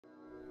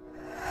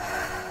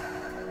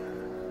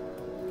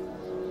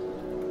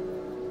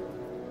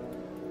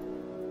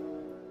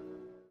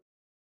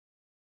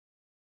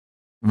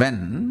when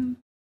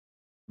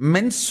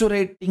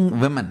menstruating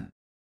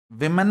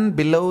women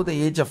below the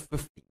age of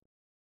 50,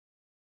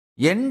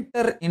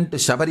 enter into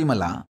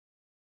Sabarimala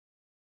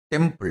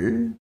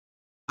temple,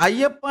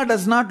 Ayyappa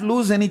does not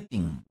lose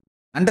anything.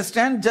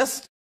 Understand?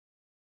 Just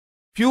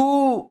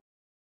few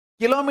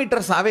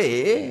kilometers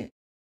away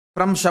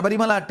from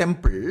Sabarimala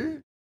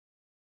temple,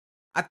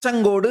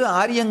 Achankovil,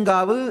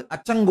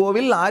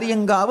 Achankovil,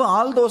 Aryankavu,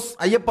 all those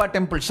Ayyappa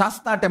temples,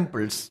 Shasta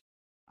temples,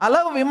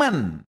 allow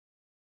women,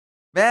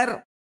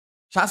 where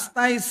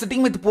Shasta is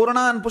sitting with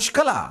Poorna and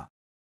Puskala.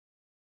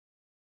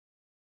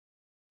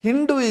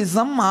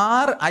 Hinduism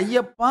or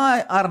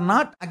Ayyappa are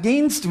not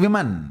against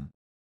women.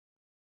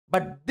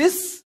 But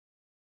this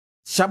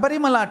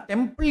Sabarimala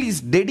temple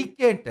is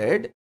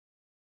dedicated,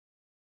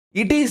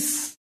 it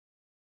is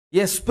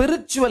a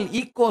spiritual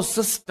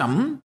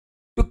ecosystem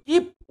to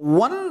keep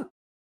one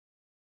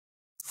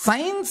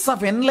signs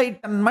of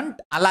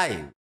enlightenment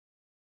alive.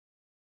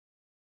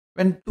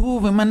 When two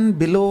women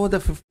below the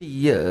 50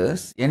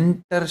 years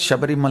enter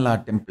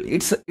Sabarimala temple,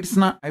 it's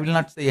not, I will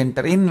not say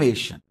enter,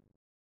 invasion.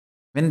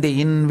 When they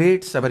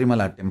invade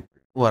Sabarimala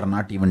temple, who are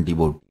not even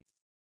devotees.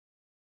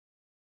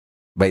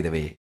 By the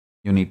way,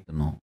 you need to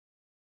know.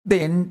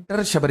 They enter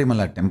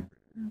Sabarimala temple.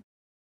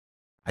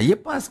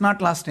 Ayyappa has not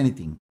lost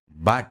anything,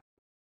 but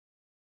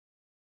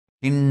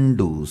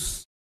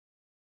Hindus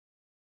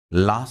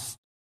lost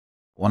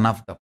one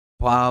of the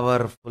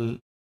powerful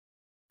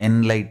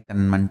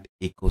enlightenment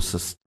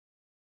ecosystem.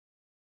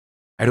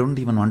 I don't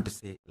even want to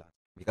say lost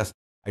because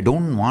I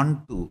don't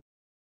want to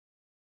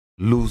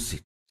lose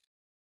it.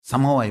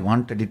 Somehow I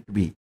wanted it to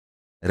be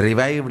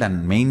revived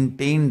and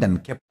maintained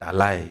and kept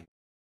alive.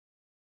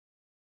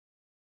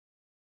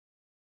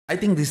 I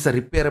think this is a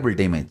repairable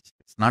damage.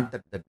 It's not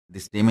that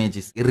this damage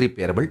is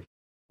irreparable,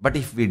 but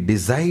if we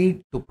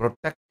decide to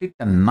protect it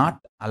and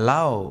not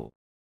allow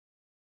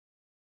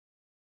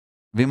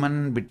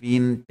women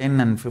between 10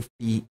 and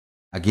 50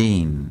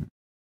 again,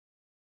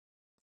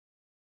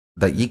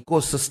 the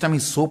ecosystem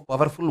is so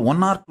powerful,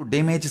 one or two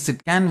damages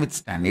it can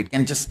withstand. It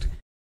can just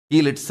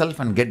heal itself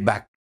and get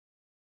back.